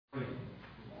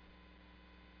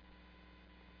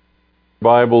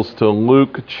Bibles to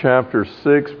Luke chapter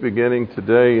 6, beginning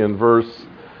today in verse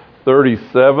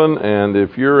 37. And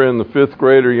if you're in the fifth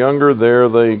grade or younger, there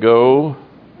they go.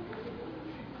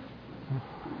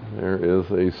 There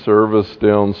is a service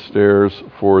downstairs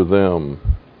for them.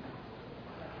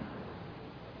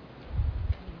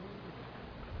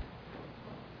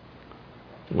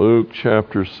 Luke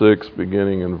chapter 6,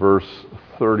 beginning in verse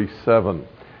 37.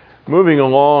 Moving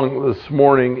along this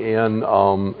morning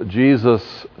in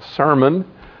Jesus' sermon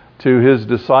to his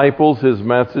disciples, his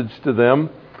message to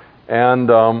them, and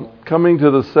coming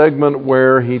to the segment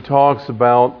where he talks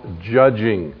about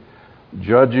judging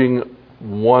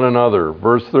one another.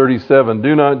 Verse 37,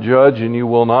 "Do not judge, and you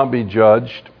will not be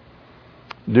judged.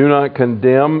 Do not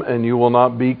condemn, and you will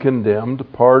not be condemned.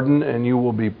 Pardon, and you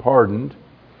will be pardoned.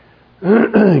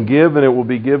 Give, and it will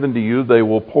be given to you. They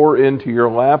will pour into your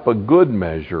lap a good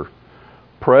measure,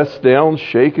 pressed down,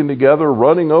 shaken together,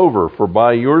 running over. For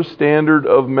by your standard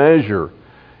of measure,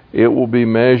 it will be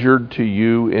measured to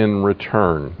you in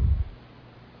return."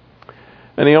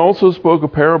 And he also spoke a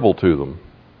parable to them.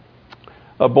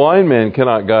 "A blind man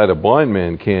cannot guide a blind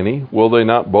man, can he? Will they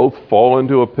not both fall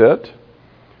into a pit?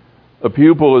 A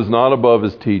pupil is not above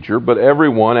his teacher, but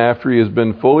everyone, after he has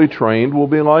been fully trained, will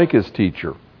be like his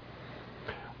teacher.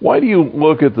 Why do you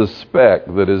look at the speck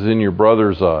that is in your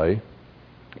brother's eye,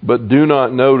 but do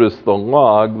not notice the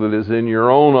log that is in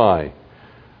your own eye?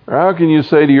 Or how can you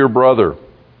say to your brother,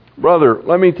 'Brother,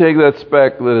 let me take that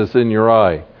speck that is in your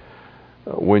eye,'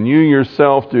 when you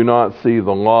yourself do not see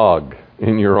the log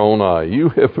in your own eye? You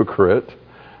hypocrite!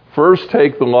 First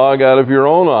take the log out of your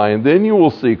own eye, and then you will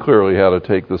see clearly how to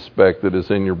take the speck that is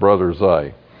in your brother's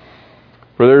eye.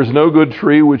 For there is no good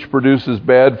tree which produces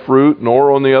bad fruit, nor,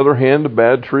 on the other hand, a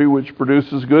bad tree which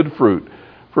produces good fruit.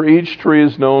 For each tree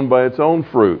is known by its own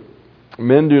fruit.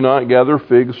 Men do not gather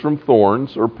figs from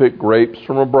thorns, or pick grapes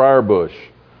from a briar bush.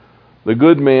 The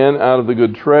good man out of the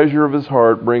good treasure of his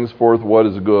heart brings forth what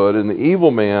is good, and the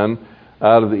evil man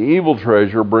out of the evil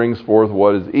treasure brings forth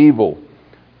what is evil.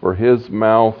 For his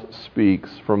mouth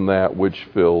speaks from that which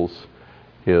fills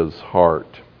his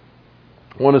heart."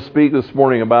 I want to speak this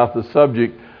morning about the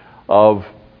subject of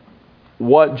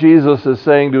what Jesus is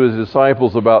saying to his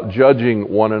disciples about judging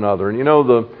one another. And you know,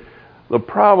 the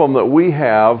problem that we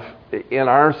have in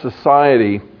our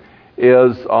society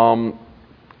is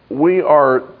we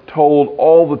are told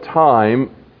all the time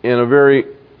in a very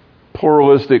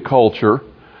pluralistic culture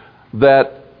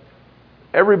that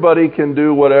everybody can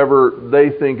do whatever they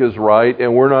think is right,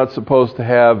 and we're not supposed to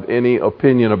have any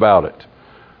opinion about it.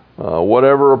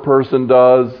 Whatever a person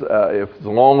does, as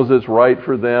long as it's right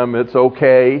for them, it's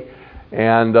okay.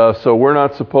 And so we're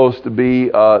not supposed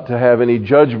to have any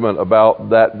judgment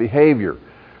about that behavior.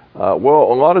 Well,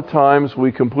 a lot of times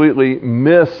we completely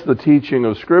miss the teaching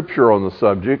of Scripture on the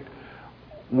subject.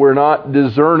 We're not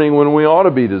discerning when we ought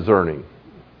to be discerning.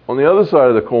 On the other side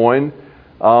of the coin,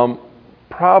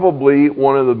 probably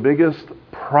one of the biggest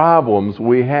problems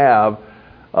we have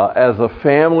as a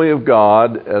family of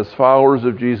God, as followers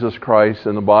of Jesus Christ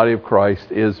in the body of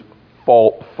Christ, is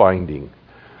fault finding.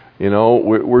 You know,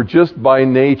 we're just by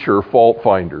nature fault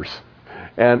finders.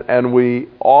 And we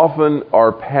often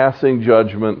are passing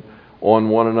judgment on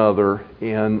one another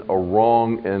in a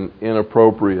wrong and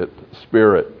inappropriate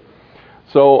spirit.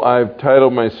 So I've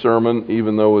titled my sermon,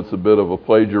 even though it's a bit of a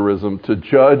plagiarism, "To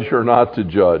Judge or Not to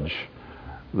Judge?"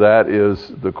 That is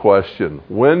the question.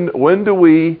 When do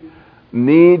we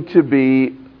need to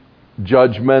be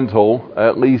judgmental,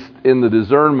 at least in the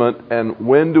discernment, and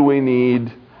when do we need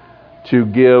to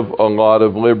give a lot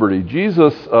of liberty?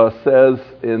 Jesus says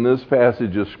in this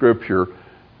passage of Scripture,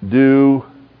 "Do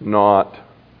not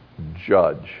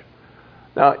judge."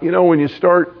 Now, you know, when you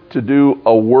start to do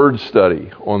a word study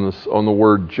on the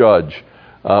word judge,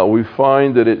 we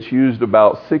find that it's used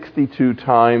about 62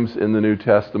 times in the New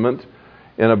Testament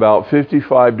in about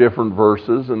 55 different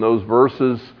verses, and those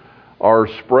verses are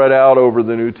spread out over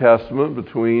the New Testament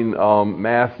between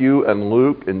Matthew and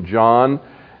Luke and John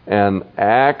and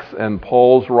Acts and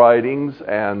Paul's writings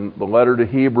and the letter to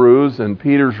Hebrews and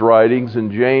Peter's writings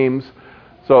and James.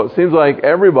 So it seems like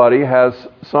everybody has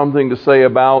something to say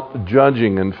about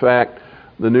judging. In fact,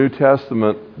 the New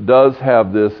Testament does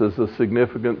have this as a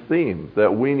significant theme,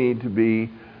 that we need to be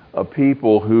a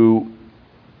people who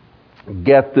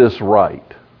get this right.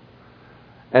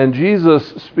 And Jesus,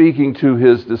 speaking to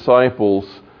his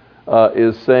disciples,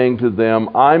 is saying to them,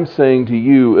 "I'm saying to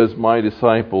you as my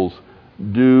disciples,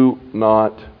 do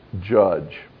not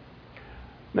judge."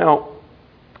 Now,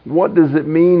 what does it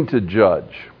mean to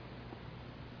judge?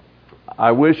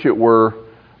 I wish it were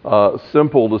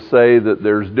simple to say that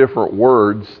there's different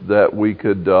words that we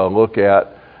could look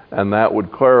at, and that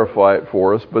would clarify it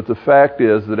for us. But the fact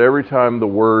is that every time the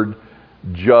word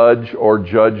judge or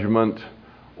judgment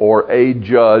or a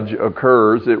judge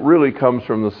occurs, it really comes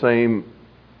from the same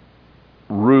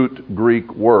root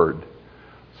Greek word.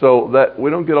 So that we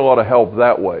don't get a lot of help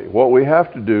that way. What we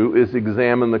have to do is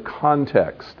examine the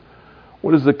context.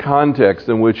 What is the context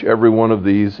in which every one of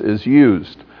these is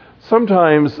used?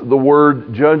 Sometimes the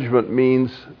word judgment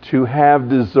means to have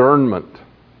discernment,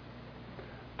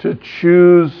 to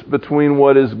choose between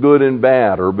what is good and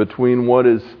bad, or between what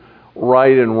is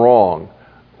right and wrong.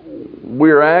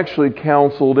 We're actually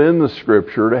counseled in the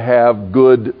Scripture to have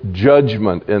good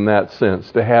judgment in that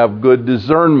sense, to have good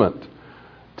discernment,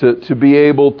 to be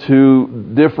able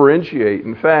to differentiate.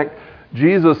 In fact,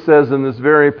 Jesus says in this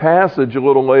very passage a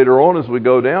little later on as we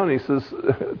go down, he says,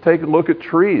 take a look at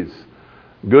trees.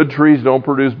 Good trees don't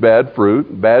produce bad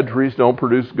fruit. Bad trees don't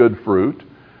produce good fruit.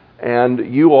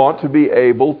 And you ought to be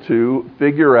able to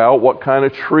figure out what kind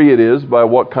of tree it is by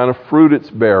what kind of fruit it's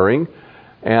bearing.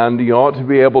 And you ought to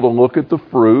be able to look at the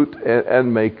fruit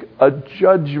and make a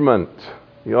judgment.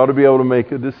 You ought to be able to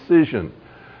make a decision.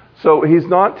 So he's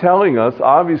not telling us,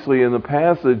 obviously, in the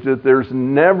passage that there's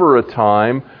never a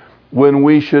time when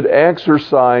we should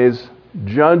exercise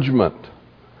judgment.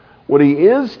 What he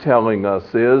is telling us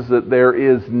is that there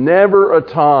is never a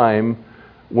time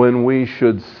when we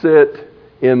should sit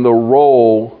in the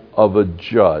role of a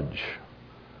judge.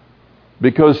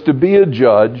 Because to be a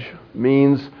judge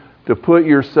means to put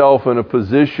yourself in a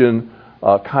position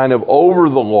kind of over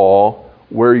the law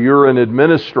where you're an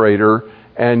administrator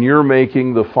and you're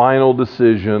making the final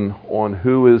decision on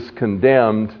who is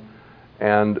condemned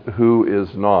and who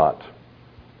is not.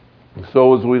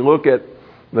 So as we look at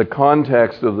the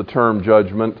context of the term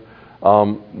judgment,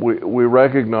 we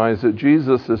recognize that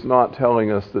Jesus is not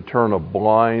telling us to turn a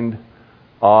blind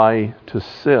eye to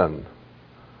sin.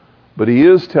 But he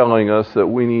is telling us that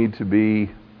we need to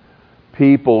be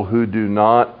people who do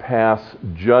not pass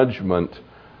judgment,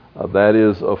 that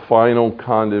is, a final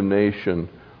condemnation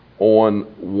on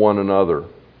one another.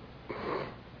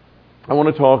 I want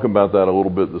to talk about that a little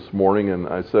bit this morning, and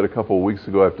I said a couple of weeks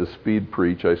ago I have to speed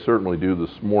preach. I certainly do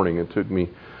this morning. It took me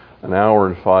an hour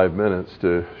and 5 minutes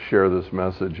to share this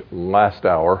message last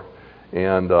hour,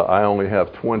 and I only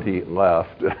have 20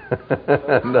 left,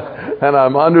 and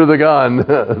I'm under the gun.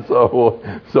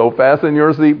 So fasten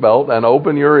your seatbelt and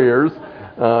open your ears,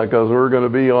 because we're going to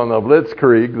be on the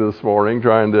Blitzkrieg this morning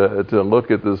trying to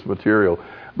look at this material.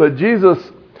 But Jesus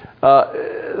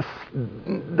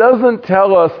doesn't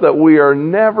tell us that we are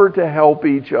never to help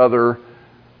each other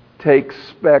take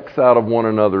specks out of one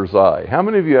another's eye. How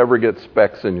many of you ever get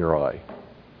specks in your eye?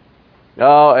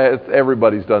 Oh,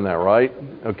 everybody's done that, right?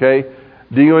 Okay.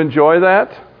 Do you enjoy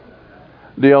that?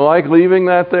 Do you like leaving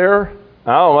that there?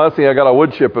 Oh, let's see, I got a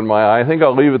wood chip in my eye. I think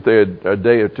I'll leave it there a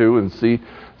day or two and see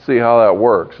how that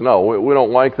works. No, we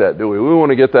don't like that, do we? We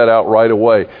want to get that out right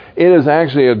away. It is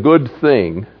actually a good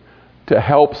thing to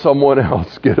help someone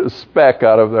else get a speck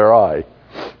out of their eye.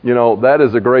 You know, that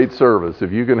is a great service.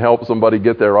 If you can help somebody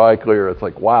get their eye clear, it's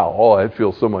like, wow, oh, it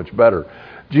feels so much better.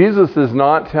 Jesus is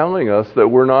not telling us that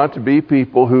we're not to be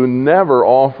people who never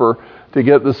offer to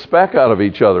get the speck out of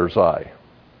each other's eye.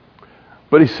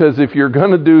 But he says if you're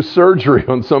going to do surgery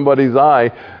on somebody's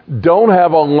eye, don't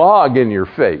have a log in your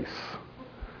face.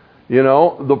 You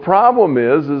know, the problem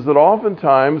is that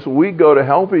oftentimes we go to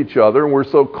help each other and we're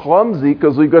so clumsy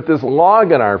because we've got this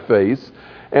log in our face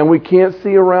and we can't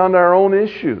see around our own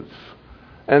issues.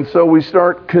 And so we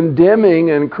start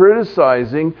condemning and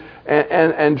criticizing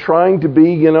and trying to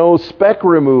be, speck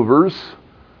removers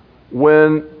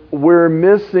when we're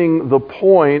missing the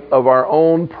point of our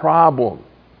own problem.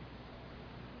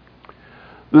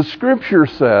 The Scripture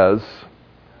says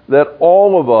that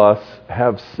all of us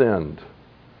have sinned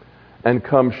and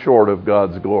come short of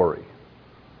God's glory.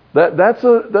 That's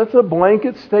a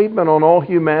blanket statement on all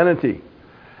humanity.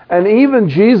 And even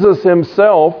Jesus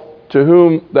himself, to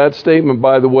whom that statement,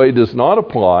 by the way, does not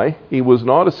apply, he was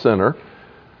not a sinner,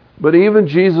 but even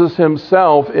Jesus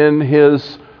himself in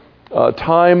his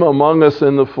time among us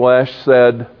in the flesh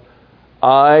said,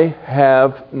 I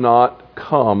have not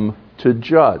come to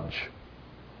judge.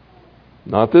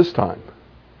 Not this time.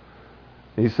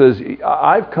 He says,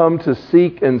 I've come to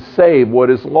seek and save what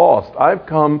is lost. I've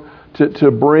come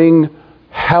to bring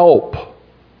help.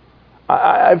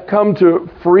 I've come to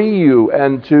free you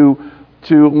and to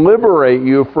liberate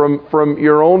you from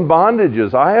your own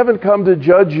bondages. I haven't come to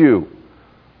judge you.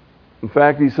 In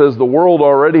fact, he says, the world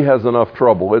already has enough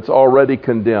trouble. It's already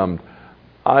condemned.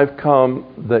 I've come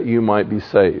that you might be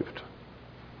saved.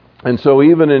 And so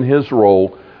even in his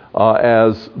role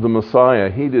as the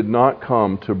Messiah, he did not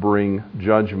come to bring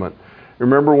judgment.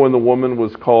 Remember when the woman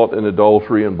was caught in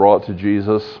adultery and brought to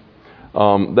Jesus?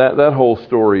 That whole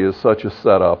story is such a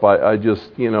setup. I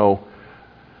just, how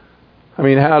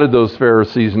did those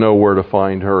Pharisees know where to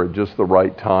find her at just the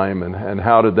right time? And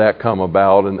how did that come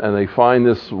about? And they find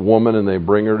this woman and they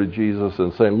bring her to Jesus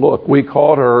and say, look, we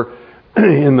caught her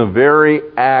in the very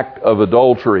act of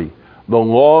adultery. The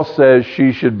law says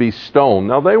she should be stoned.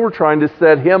 Now they were trying to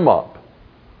set him up.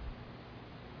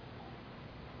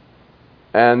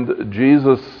 And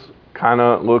Jesus kind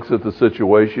of looks at the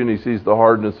situation. He sees the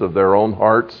hardness of their own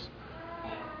hearts.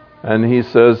 And he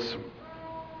says,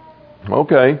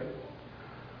 okay,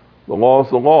 the law's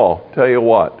the law. Tell you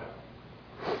what.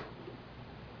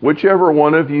 Whichever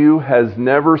one of you has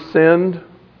never sinned,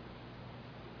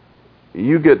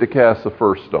 you get to cast the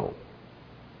first stone.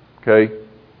 Okay?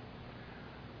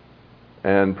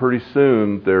 And pretty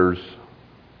soon there's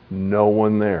no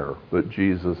one there but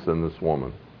Jesus and this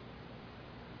woman.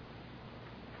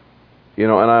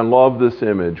 And I love this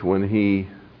image when he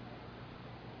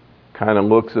kind of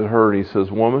looks at her and he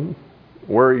says, woman,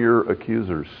 where are your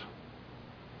accusers?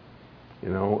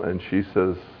 And she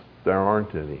says, there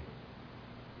aren't any.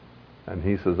 And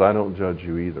he says, I don't judge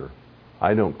you either.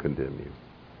 I don't condemn you.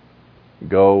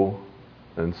 Go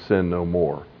and sin no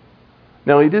more.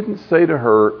 Now, he didn't say to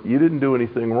her, you didn't do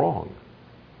anything wrong.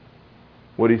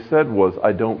 What he said was,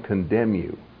 I don't condemn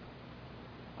you.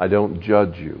 I don't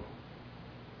judge you.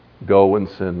 Go and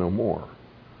sin no more.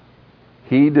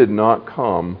 He did not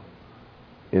come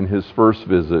in his first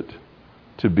visit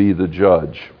to be the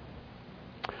judge.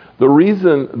 The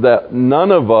reason that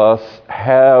none of us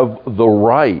have the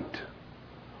right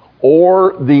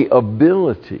or the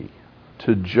ability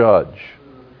to judge,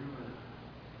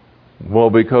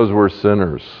 well, because we're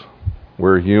sinners.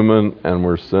 We're human and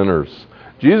we're sinners.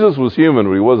 Jesus was human,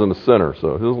 but he wasn't a sinner,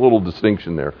 so there's a little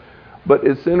distinction there. But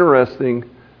it's interesting.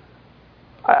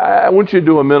 I want you to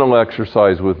do a mental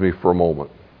exercise with me for a moment.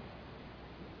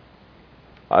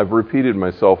 I've repeated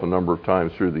myself a number of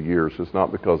times through the years. It's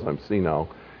not because I'm senile.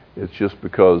 It's just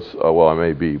because, I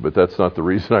may be, but that's not the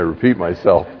reason I repeat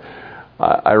myself.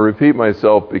 I repeat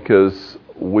myself because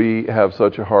we have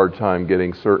such a hard time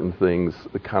getting certain things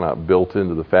kind of built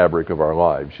into the fabric of our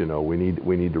lives. We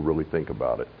need to really think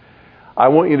about it. I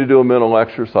want you to do a mental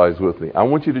exercise with me. I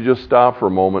want you to just stop for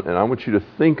a moment and I want you to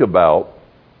think about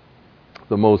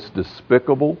the most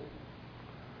despicable,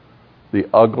 the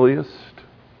ugliest,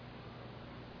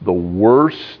 the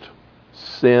worst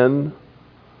sin,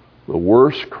 the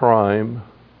worst crime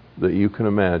that you can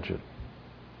imagine.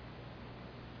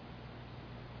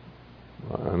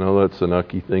 I know that's an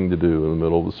ucky thing to do in the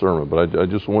middle of the sermon, but I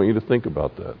just want you to think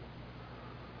about that.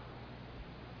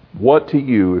 What to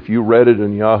you, if you read it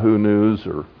in Yahoo News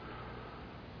or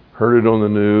heard it on the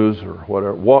news or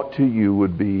whatever, what to you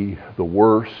would be the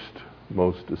worst,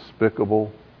 most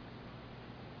despicable,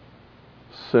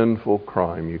 sinful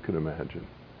crime you could imagine?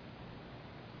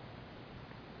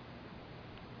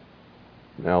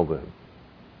 Now then,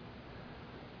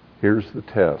 here's the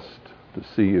test to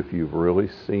see if you've really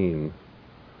seen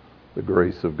the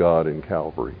grace of God in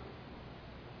Calvary.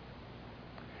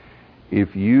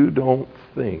 If you don't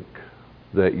think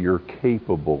that you're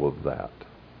capable of that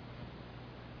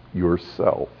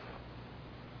yourself,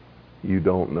 you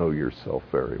don't know yourself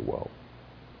very well.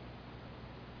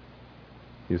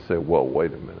 You say, well,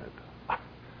 wait a minute. I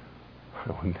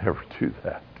would never do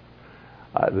that.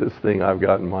 This thing I've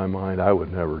got in my mind, I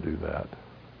would never do that.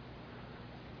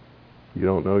 You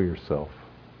don't know yourself.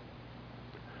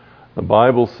 The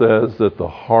Bible says that the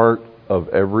heart of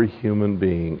every human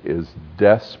being is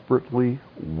desperately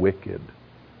wicked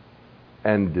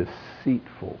and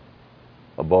deceitful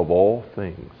above all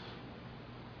things.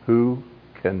 Who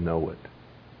can know it?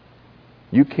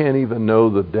 You can't even know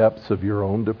the depths of your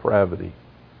own depravity.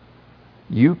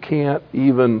 You can't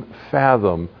even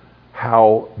fathom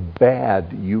how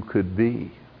bad you could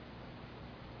be.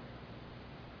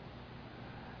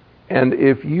 And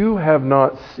if you have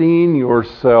not seen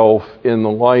yourself in the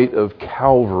light of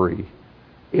Calvary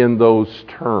in those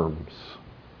terms,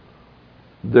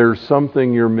 there's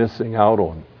something you're missing out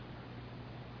on.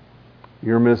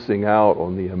 You're missing out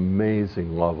on the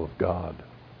amazing love of God.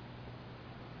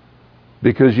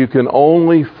 Because you can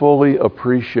only fully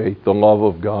appreciate the love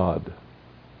of God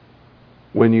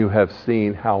when you have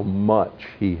seen how much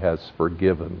He has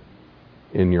forgiven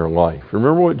in your life.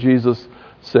 Remember what Jesus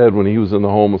said when He was in the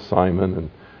home of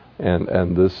Simon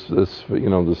and this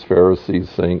Pharisee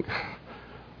saying,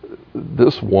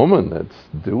 this woman that's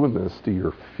doing this to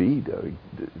your feet,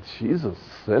 she's a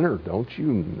sinner. Don't you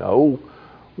know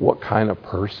what kind of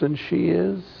person she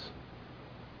is?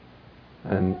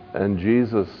 And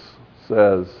Jesus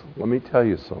says, let me tell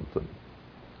you something.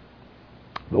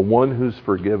 The one who's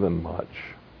forgiven much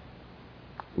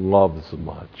loves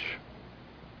much.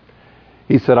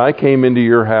 He said, I came into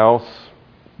your house.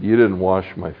 You didn't wash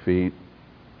my feet.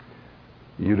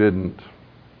 You didn't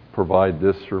provide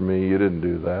this for me. You didn't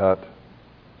do that.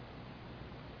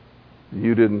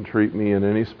 You didn't treat me in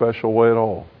any special way at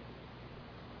all.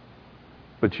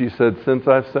 But she said, since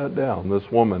I've sat down, this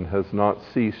woman has not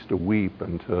ceased to weep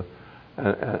and to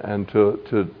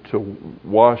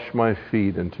wash my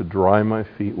feet and to dry my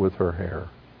feet with her hair.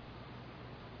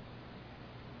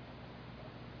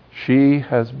 She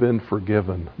has been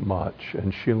forgiven much,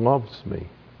 and she loves me.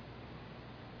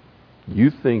 You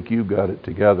think you got it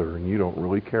together and you don't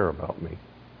really care about me.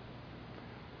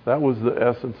 That was the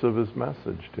essence of his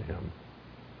message to him.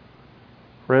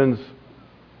 Friends,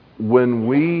 when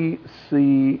we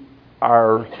see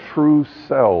our true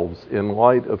selves in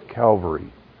light of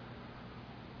Calvary,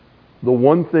 the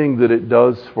one thing that it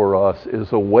does for us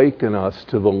is awaken us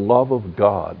to the love of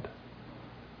God.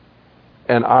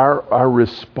 And our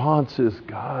response is,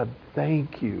 God,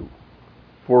 thank you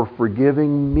for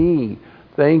forgiving me.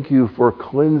 Thank you for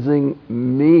cleansing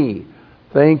me.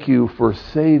 Thank you for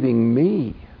saving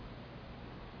me.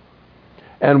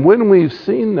 And when we've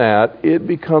seen that, it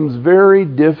becomes very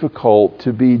difficult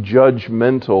to be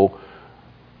judgmental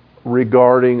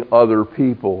regarding other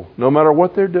people, no matter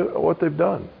what they've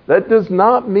done. That does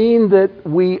not mean that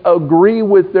we agree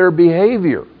with their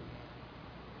behavior.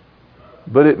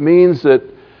 But it means that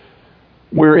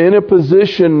we're in a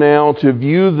position now to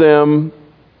view them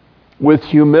with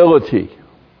humility.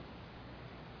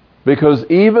 Because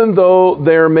even though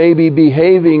they may be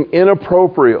behaving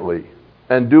inappropriately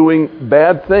and doing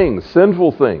bad things,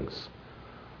 sinful things,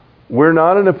 we're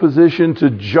not in a position to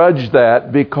judge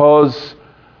that, because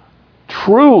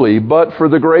truly, but for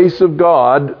the grace of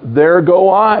God, there go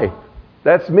I.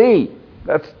 That's me.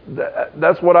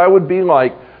 That's what I would be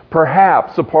like,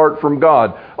 perhaps apart from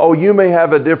God. Oh, you may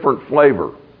have a different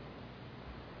flavor.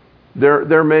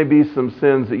 There may be some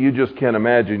sins that you just can't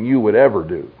imagine you would ever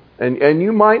do. And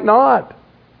you might not.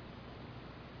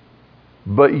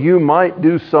 But you might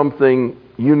do something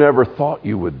you never thought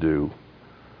you would do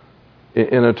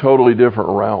in a totally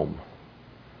different realm.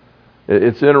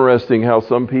 It's interesting how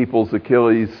some people's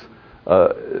Achilles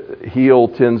heel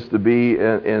tends to be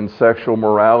in sexual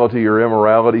morality or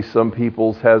immorality. Some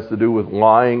people's has to do with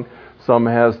lying. Some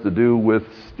has to do with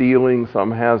stealing.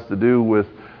 Some has to do with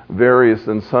various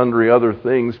and sundry other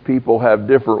things. People have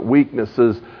different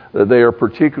weaknesses that they are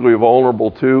particularly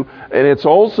vulnerable to. And it's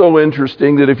also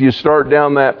interesting that if you start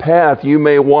down that path, you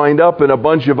may wind up in a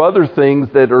bunch of other things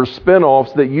that are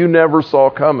spin-offs that you never saw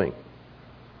coming.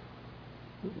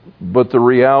 But the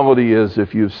reality is,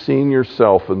 if you've seen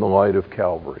yourself in the light of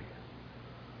Calvary,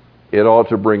 it ought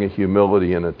to bring a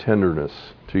humility and a tenderness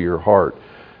to your heart.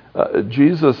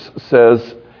 Jesus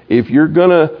says, if you're going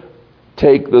to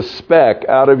take the speck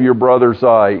out of your brother's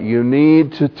eye, you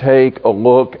need to take a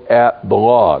look at the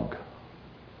log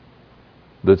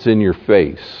that's in your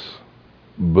face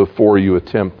before you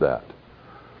attempt that.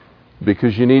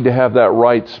 Because you need to have that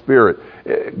right spirit.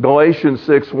 Galatians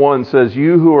 6:1 says,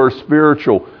 you who are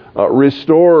spiritual,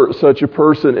 restore such a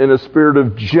person in a spirit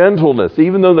of gentleness.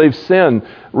 Even though they've sinned,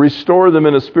 restore them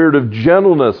in a spirit of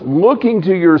gentleness, looking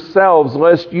to yourselves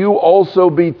lest you also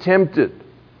be tempted.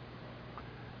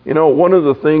 You know, one of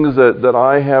the things that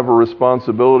I have a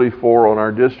responsibility for on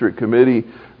our district committee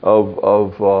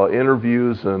of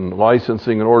interviews and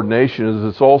licensing and ordination is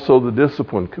it's also the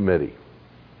discipline committee.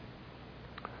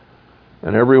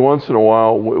 And every once in a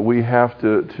while we have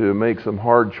to make some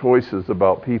hard choices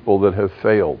about people that have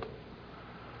failed.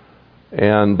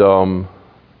 And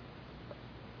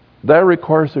that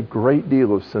requires a great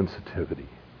deal of sensitivity,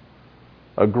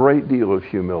 a great deal of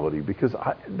humility, because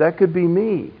that could be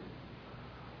me.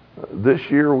 This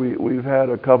year we've had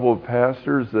a couple of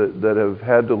pastors that have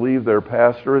had to leave their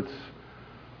pastorates,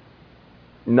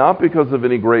 not because of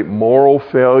any great moral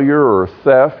failure or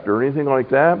theft or anything like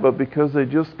that, but because they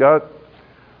just got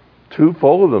too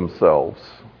full of themselves.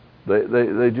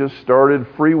 They just started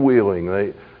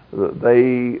freewheeling.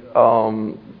 They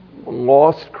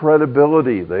lost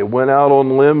credibility. They went out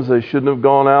on limbs they shouldn't have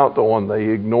gone out on. They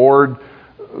ignored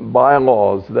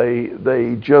bylaws.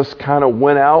 They just kind of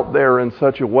went out there in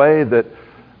such a way that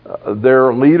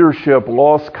their leadership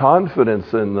lost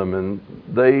confidence in them, and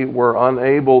they were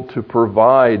unable to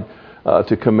provide,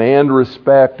 to command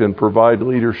respect and provide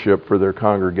leadership for their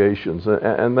congregations,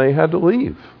 and they had to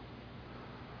leave.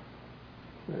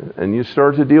 And you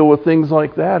start to deal with things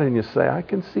like that, and you say, I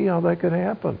can see how that could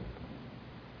happen.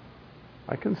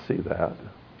 I can see that.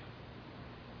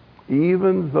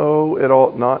 Even though it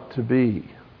ought not to be.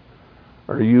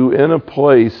 Are you in a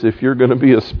place, if you're going to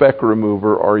be a speck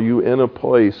remover, are you in a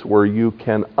place where you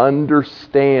can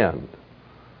understand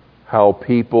how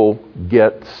people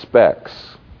get specks?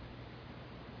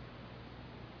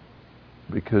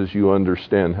 Because you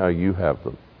understand how you have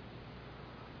them.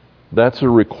 That's a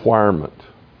requirement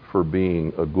for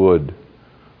being a good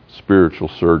spiritual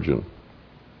surgeon.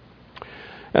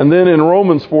 And then in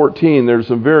Romans 14, there's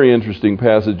some very interesting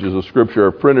passages of Scripture.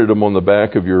 I've printed them on the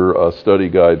back of your study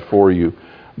guide for you.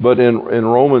 But in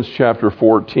Romans chapter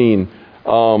 14,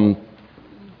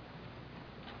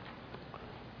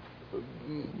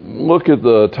 look at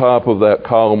the top of that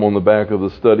column on the back of the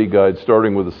study guide,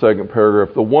 starting with the second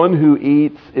paragraph. The one who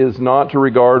eats is not to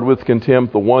regard with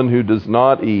contempt the one who does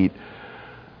not eat.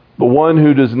 The one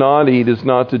who does not eat is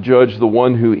not to judge the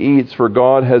one who eats, for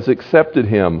God has accepted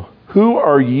him. Who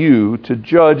are you to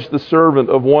judge the servant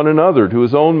of one another? To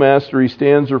his own master he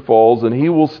stands or falls, and he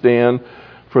will stand,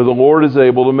 for the Lord is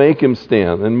able to make him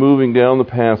stand. And moving down the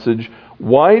passage,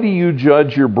 why do you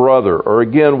judge your brother? Or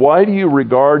again, why do you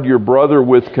regard your brother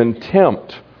with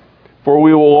contempt? For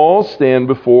we will all stand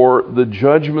before the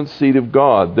judgment seat of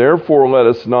God. Therefore let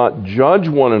us not judge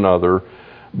one another,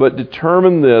 but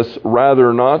determine this,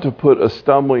 rather not to put a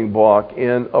stumbling block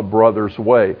in a brother's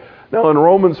way. Now in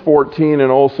Romans 14 and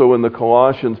also in the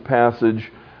Colossians passage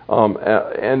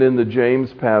and in the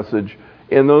James passage,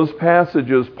 in those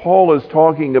passages, Paul is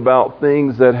talking about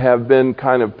things that have been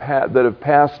that have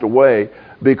passed away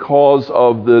because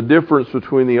of the difference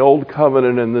between the old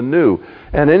covenant and the new.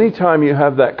 And anytime you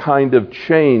have that kind of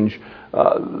change,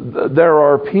 there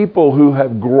are people who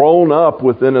have grown up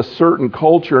within a certain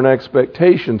culture and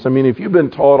expectations. I mean, if you've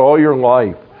been taught all your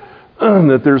life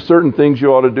that there's certain things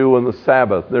you ought to do on the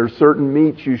Sabbath, there's certain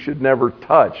meats you should never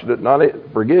touch,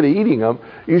 forget eating them,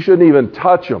 you shouldn't even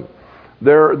touch them.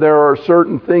 There are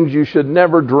certain things you should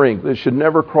never drink, that should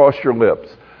never cross your lips.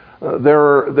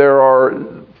 There are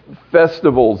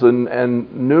festivals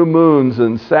and new moons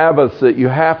and Sabbaths that you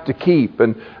have to keep.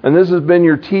 And this has been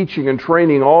your teaching and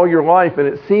training all your life, and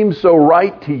it seems so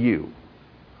right to you.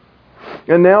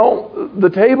 And now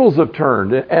the tables have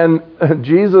turned, and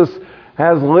Jesus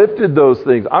has lifted those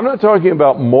things. I'm not talking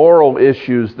about moral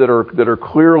issues that are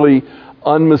clearly,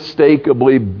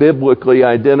 unmistakably, biblically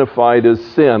identified as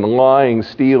sin: lying,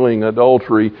 stealing,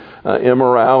 adultery,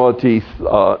 immorality,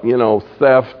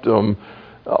 theft,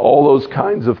 all those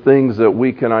kinds of things that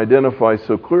we can identify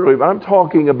so clearly. But I'm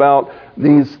talking about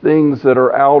these things that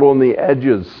are out on the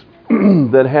edges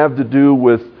that have to do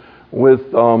with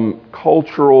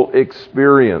cultural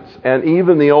experience. And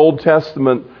even the Old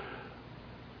Testament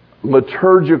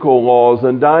liturgical laws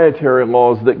and dietary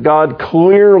laws that God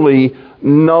clearly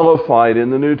nullified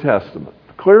in the New Testament.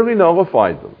 Clearly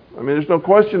nullified them. I mean, there's no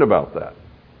question about that.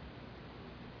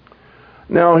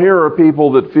 Now, here are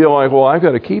people that feel like, well, I've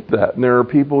got to keep that. And there are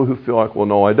people who feel like, well,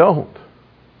 no, I don't.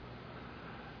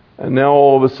 And now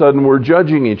all of a sudden we're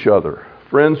judging each other.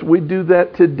 Friends, we do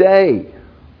that today.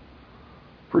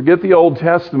 Forget the Old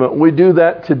Testament. We do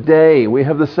that today. We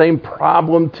have the same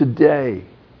problem today.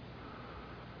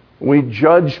 We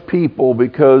judge people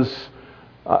because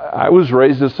I was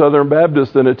raised a Southern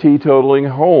Baptist in a teetotaling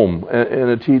home, in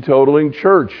a teetotaling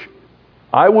church.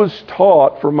 I was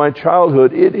taught from my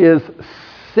childhood it is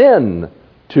sin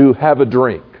to have a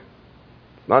drink.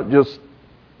 Not just,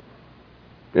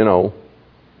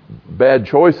 bad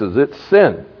choices. It's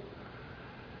sin.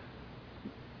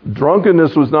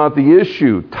 Drunkenness was not the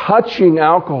issue. Touching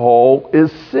alcohol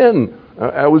is sin.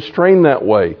 I was trained that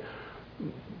way.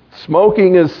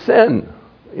 Smoking is sin,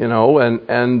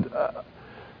 and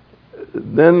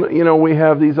then, we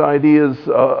have these ideas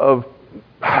of,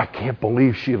 I can't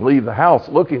believe she'd leave the house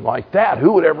looking like that.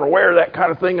 Who would ever wear that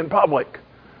kind of thing in public?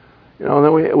 And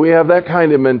then we have that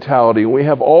kind of mentality. We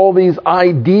have all these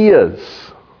ideas.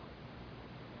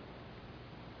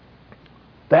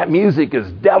 That music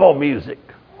is devil music.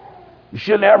 You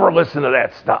shouldn't ever listen to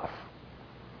that stuff.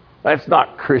 That's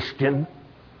not Christian.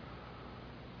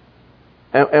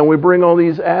 And we bring all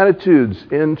these attitudes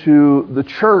into the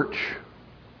church.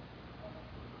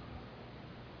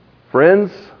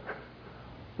 Friends,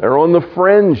 they're on the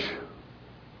fringe.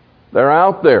 They're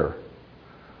out there.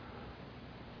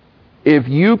 If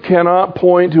you cannot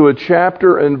point to a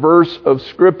chapter and verse of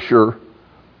Scripture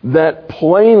that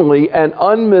plainly and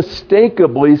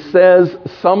unmistakably says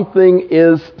something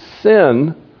is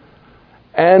sin,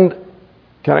 and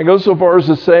can I go so far as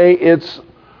to say it's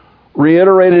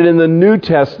reiterated in the New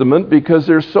Testament, because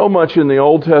there's so much in the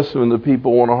Old Testament that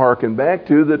people want to hearken back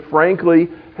to that frankly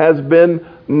has been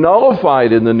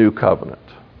nullified in the New Covenant.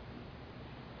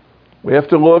 We have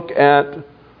to look at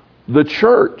the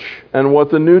church and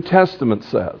what the New Testament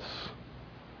says.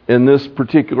 In this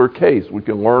particular case, we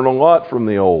can learn a lot from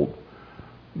the Old,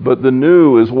 but the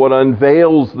New is what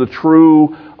unveils the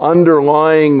true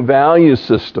underlying value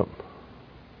system.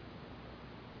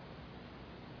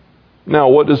 Now,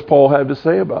 what does Paul have to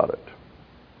say about it?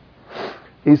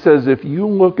 He says, if you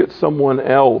look at someone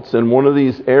else in one of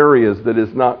these areas that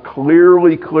is not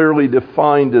clearly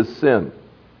defined as sin,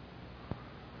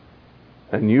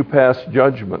 and you pass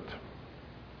judgment,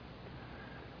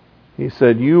 he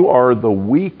said, you are the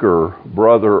weaker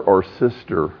brother or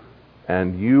sister,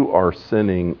 and you are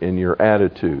sinning in your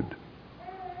attitude.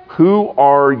 Who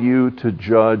are you to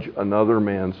judge another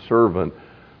man's servant?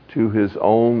 To his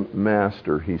own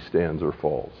master he stands or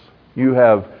falls.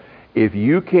 If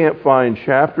you can't find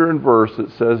chapter and verse that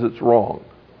says it's wrong,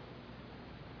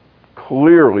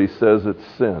 clearly says it's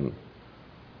sin,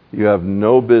 you have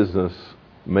no business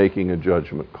making a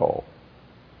judgment call.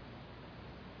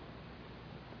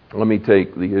 Let me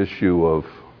take the issue of,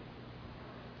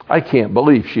 I can't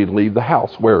believe she'd leave the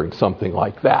house wearing something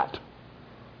like that,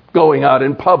 going out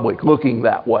in public looking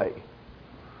that way.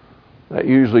 That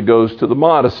usually goes to the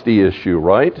modesty issue,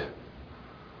 right?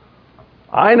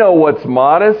 I know what's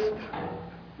modest,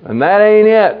 and that ain't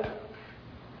it.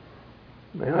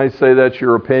 May I say that's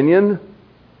your opinion?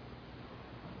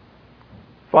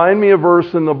 Find me a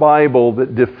verse in the Bible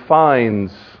that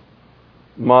defines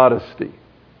modesty.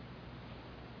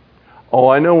 Oh,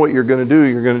 I know what you're going to do.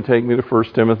 You're going to take me to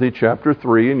 1 Timothy chapter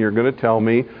 3, and you're going to tell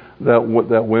me that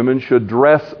women should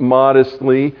dress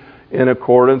modestly in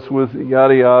accordance with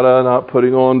yada yada, not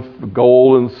putting on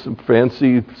gold and some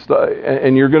fancy stuff.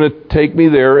 And you're going to take me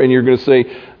there, and you're going to say,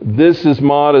 this is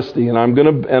modesty, and I'm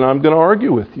going to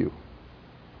argue with you.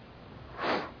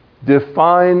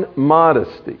 Define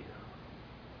modesty.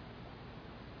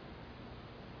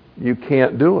 You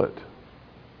can't do it.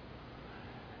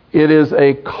 It is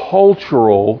a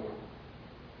cultural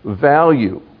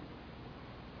value.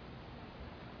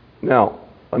 Now,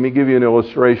 let me give you an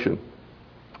illustration.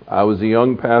 I was a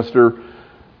young pastor.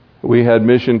 We had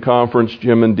mission conference.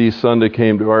 Jim and Dee Sunday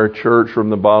came to our church from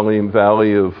the Balim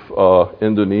Valley of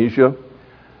Indonesia,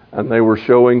 and they were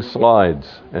showing slides.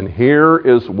 And here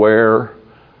is where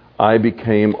I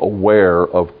became aware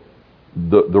of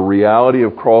the reality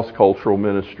of cross-cultural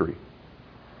ministry.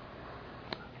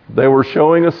 They were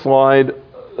showing a slide.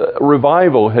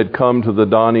 Revival had come to the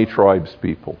Dani tribes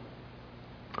people.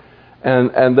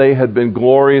 And they had been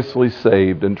gloriously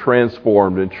saved and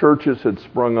transformed, and churches had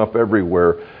sprung up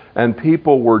everywhere, and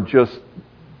people were just,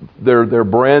 their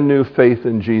brand new faith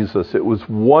in Jesus. It was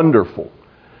wonderful.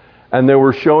 And they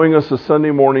were showing us a Sunday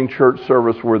morning church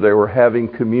service where they were having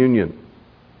communion.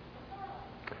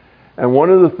 And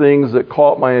one of the things that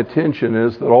caught my attention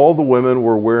is that all the women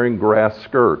were wearing grass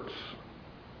skirts.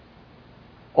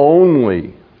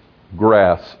 Only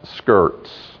grass skirts.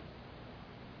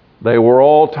 They were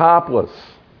all topless.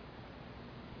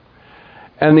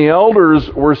 And the elders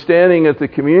were standing at the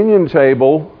communion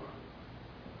table,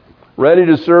 ready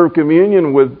to serve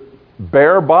communion with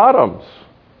bare bottoms.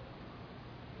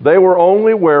 They were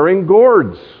only wearing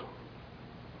gourds.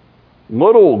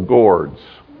 Little gourds.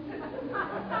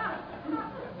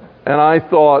 And I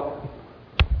thought,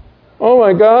 oh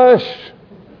my gosh,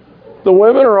 the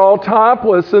women are all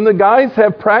topless and the guys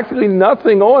have practically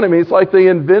nothing on. I mean, it's like they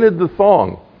invented the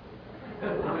thong.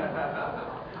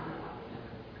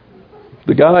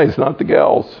 The guys, not the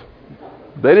gals.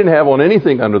 They didn't have on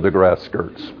anything under the grass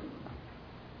skirts.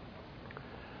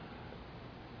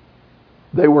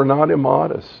 They were not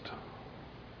immodest.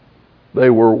 They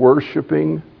were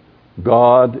worshiping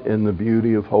God in the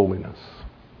beauty of holiness.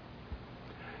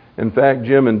 In fact,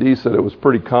 Jim and Dee said it was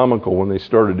pretty comical when they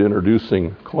started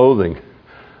introducing clothing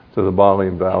to the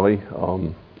Balim Valley.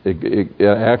 It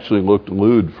actually looked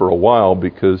lewd for a while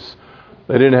because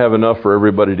they didn't have enough for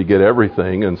everybody to get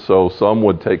everything, and so some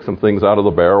would take some things out of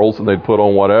the barrels and they'd put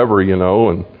on whatever,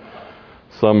 and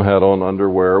some had on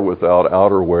underwear without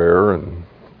outerwear and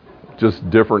just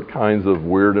different kinds of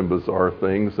weird and bizarre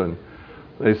things. And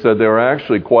they said they were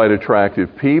actually quite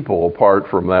attractive people apart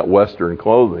from that Western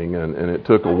clothing, and it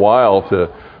took a while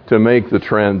to make the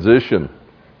transition.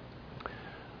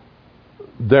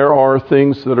 There are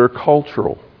things that are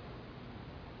cultural,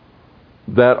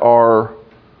 that are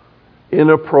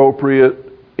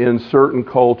inappropriate in certain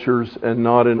cultures and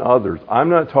not in others. I'm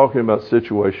not talking about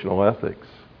situational ethics.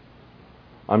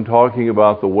 I'm talking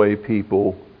about the way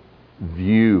people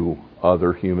view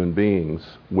other human beings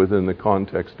within the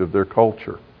context of their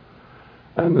culture.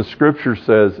 And the Scripture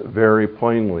says very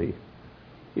plainly,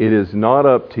 it is not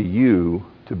up to you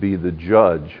to be the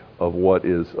judge of what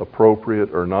is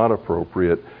appropriate or not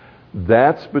appropriate.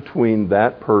 That's between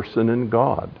that person and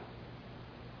God.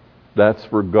 That's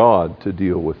for God to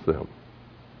deal with them.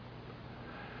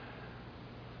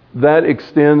 That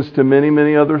extends to many,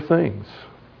 many other things.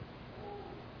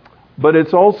 But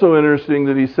it's also interesting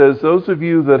that he says, those of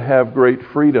you that have great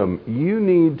freedom, you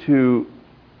need to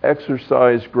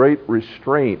exercise great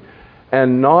restraint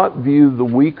and not view the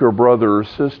weaker brother or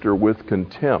sister with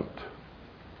contempt.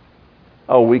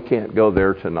 Oh, we can't go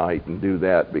there tonight and do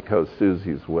that because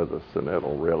Susie's with us and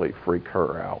it'll really freak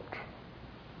her out.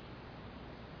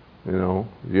 You know,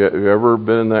 you ever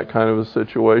been in that kind of a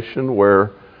situation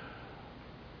where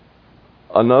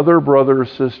another brother or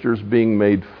sister is being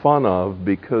made fun of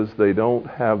because they don't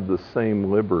have the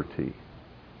same liberty?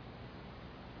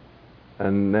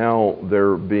 And now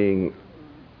they're being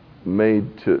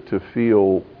made to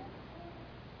feel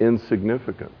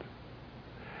insignificant.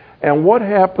 And what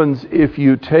happens if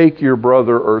you take your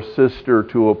brother or sister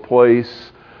to a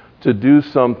place to do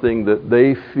something that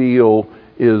they feel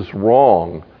is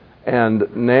wrong,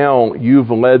 and now you've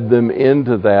led them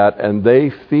into that, and they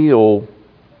feel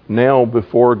now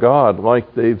before God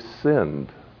like they've sinned?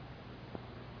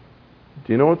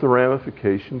 Do you know what the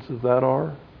ramifications of that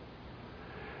are?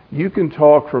 You can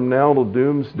talk from now till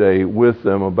doomsday with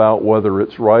them about whether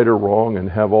it's right or wrong and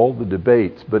have all the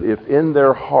debates, but if in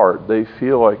their heart they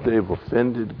feel like they've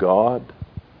offended God,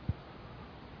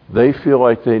 they feel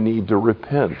like they need to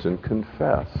repent and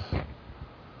confess.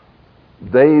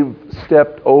 They've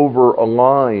stepped over a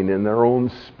line in their own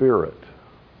spirit.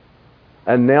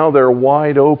 And now they're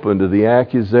wide open to the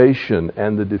accusation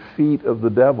and the defeat of the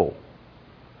devil.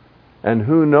 And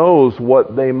who knows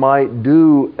what they might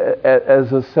do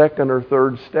as a second or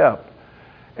third step.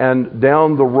 And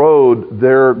down the road,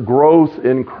 their growth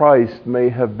in Christ may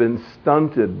have been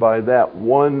stunted by that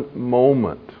one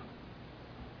moment.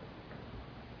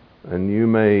 And you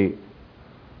may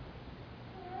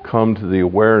come to the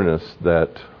awareness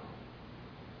that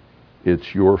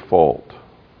it's your fault.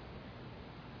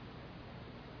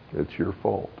 It's your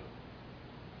fault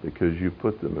because you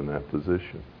put them in that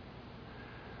position.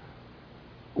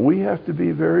 We have to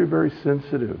be very, very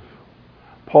sensitive.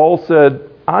 Paul said,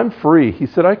 I'm free. He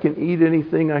said, I can eat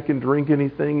anything, I can drink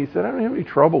anything. He said, I don't have any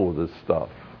trouble with this stuff.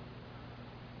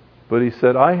 But he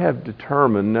said, I have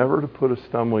determined never to put a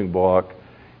stumbling block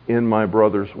in my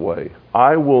brother's way.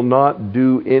 I will not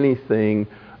do anything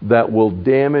that will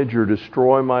damage or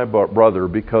destroy my brother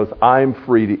because I'm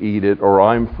free to eat it or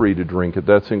I'm free to drink it.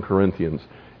 That's in Corinthians.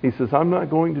 He says, I'm not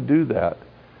going to do that.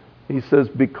 He says,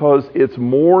 because it's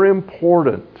more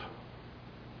important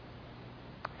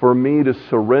for me to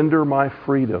surrender my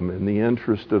freedom in the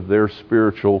interest of their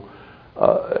spiritual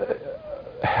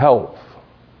health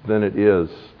than it is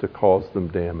to cause them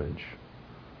damage.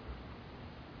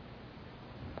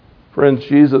 Friends,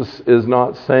 Jesus is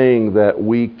not saying that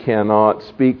we cannot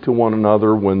speak to one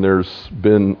another when there's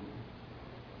been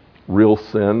real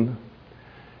sin.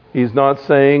 He's not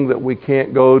saying that we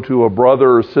can't go to a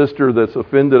brother or sister that's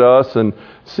offended us and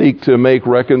seek to make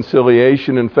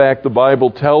reconciliation. In fact, the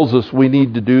Bible tells us we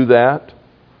need to do that.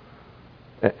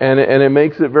 And it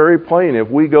makes it very plain. If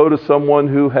we go to someone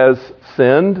who has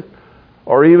sinned,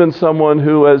 or even someone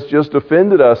who has just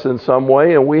offended us in some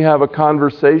way, and we have a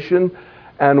conversation,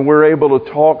 and we're able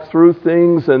to talk through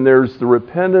things, and there's the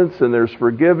repentance, and there's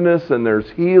forgiveness, and there's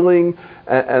healing,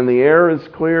 and the air is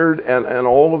cleared, and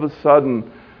all of a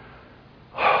sudden,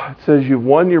 it says you've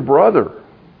won your brother.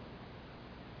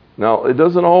 Now, it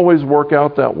doesn't always work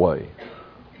out that way.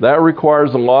 That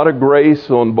requires a lot of grace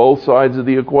on both sides of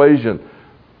the equation.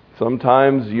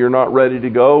 Sometimes you're not ready to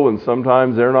go, and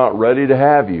sometimes they're not ready to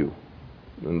have you.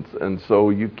 And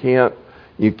so you can't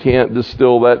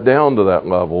distill that down to that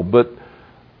level. But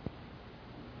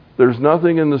there's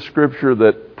nothing in the Scripture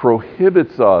that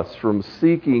prohibits us from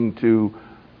seeking to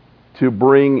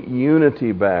bring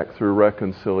unity back through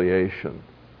reconciliation,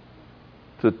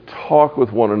 to talk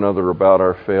with one another about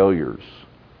our failures,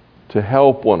 to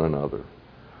help one another.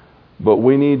 But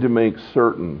we need to make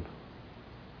certain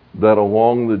that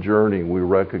along the journey we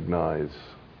recognize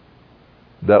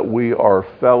that we are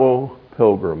fellow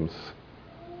pilgrims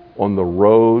on the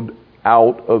road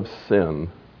out of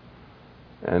sin.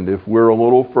 And if we're a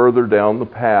little further down the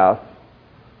path,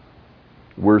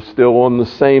 we're still on the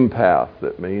same path.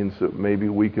 That means that maybe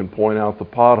we can point out the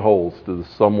potholes to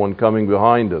someone coming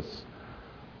behind us.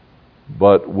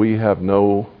 But we have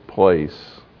no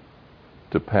place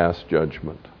to pass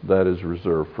judgment. That is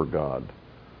reserved for God.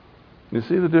 You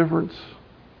see the difference?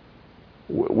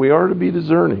 We are to be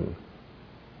discerning.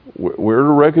 We're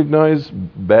to recognize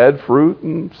bad fruit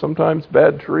and sometimes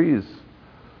bad trees.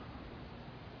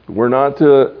 We're not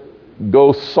to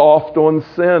go soft on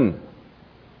sin.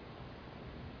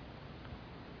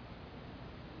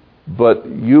 But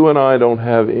you and I don't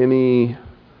have any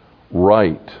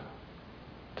right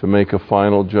to make a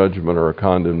final judgment or a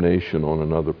condemnation on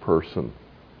another person,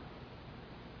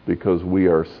 because we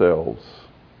ourselves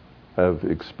have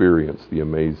experienced the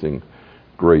amazing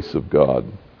grace of God.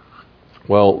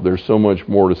 Well, there's so much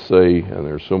more to say, and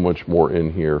there's so much more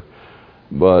in here.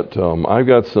 But I've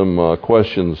got some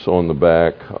questions on the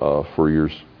back for your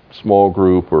small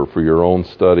group or for your own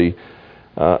study.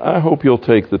 I hope you'll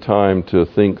take the time to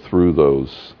think through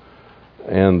those,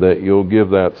 and that you'll give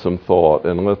that some thought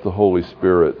and let the Holy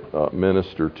Spirit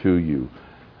minister to you.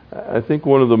 I think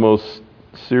one of the most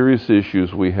serious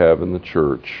issues we have in the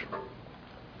church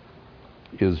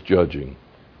is judging.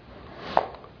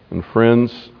 And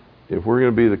friends, if we're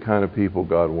going to be the kind of people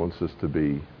God wants us to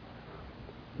be,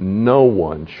 no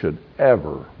one should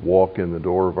ever walk in the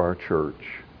door of our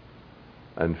church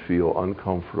and feel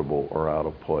uncomfortable or out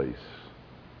of place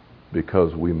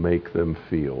because we make them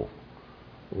feel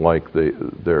like they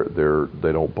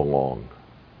don't belong.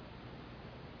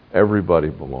 Everybody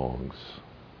belongs.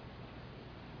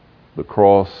 The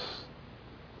cross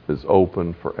is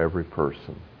open for every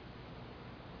person,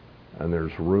 and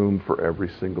there's room for every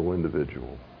single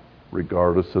individual,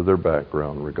 regardless of their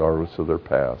background, regardless of their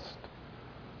past.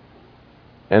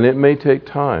 And it may take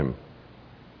time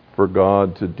for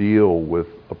God to deal with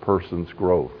a person's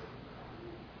growth.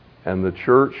 And the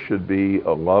church should be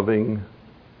a loving,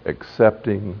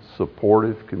 accepting,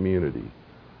 supportive community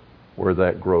where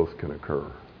that growth can occur,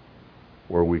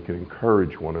 where we can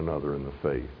encourage one another in the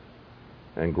faith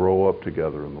and grow up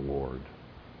together in the Lord.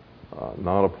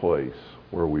 Not a place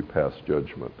where we pass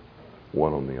judgment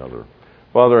one on the other.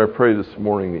 Father, I pray this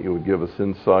morning that you would give us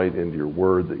insight into your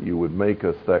word, that you would make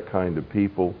us that kind of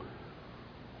people.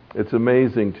 It's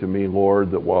amazing to me,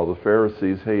 Lord, that while the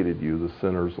Pharisees hated you, the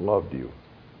sinners loved you.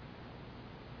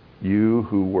 You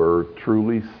who were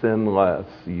truly sinless,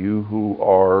 you who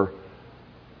are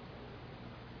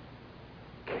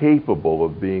capable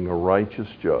of being a righteous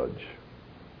judge,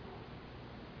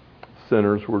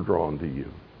 sinners were drawn to you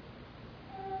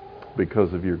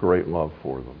because of your great love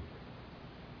for them.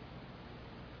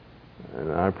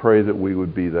 And I pray that we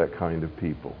would be that kind of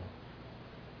people,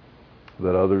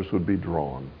 that others would be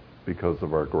drawn because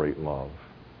of our great love.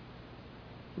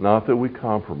 Not that we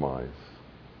compromise,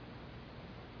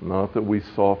 not that we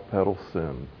soft pedal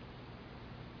sin,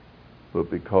 but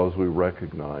because we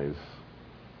recognize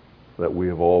that we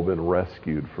have all been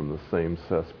rescued from the same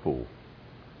cesspool.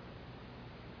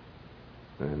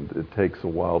 And it takes a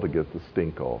while to get the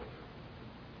stink off.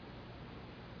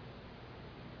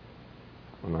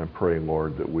 And I pray,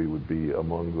 Lord, that we would be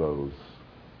among those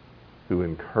who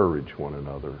encourage one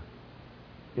another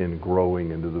in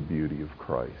growing into the beauty of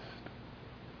Christ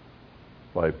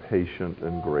by patient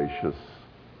and gracious,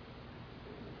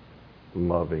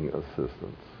 loving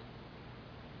assistance.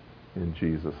 In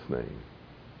Jesus' name,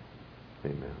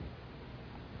 amen.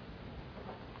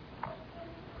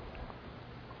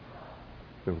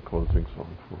 We have a closing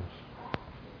song for us.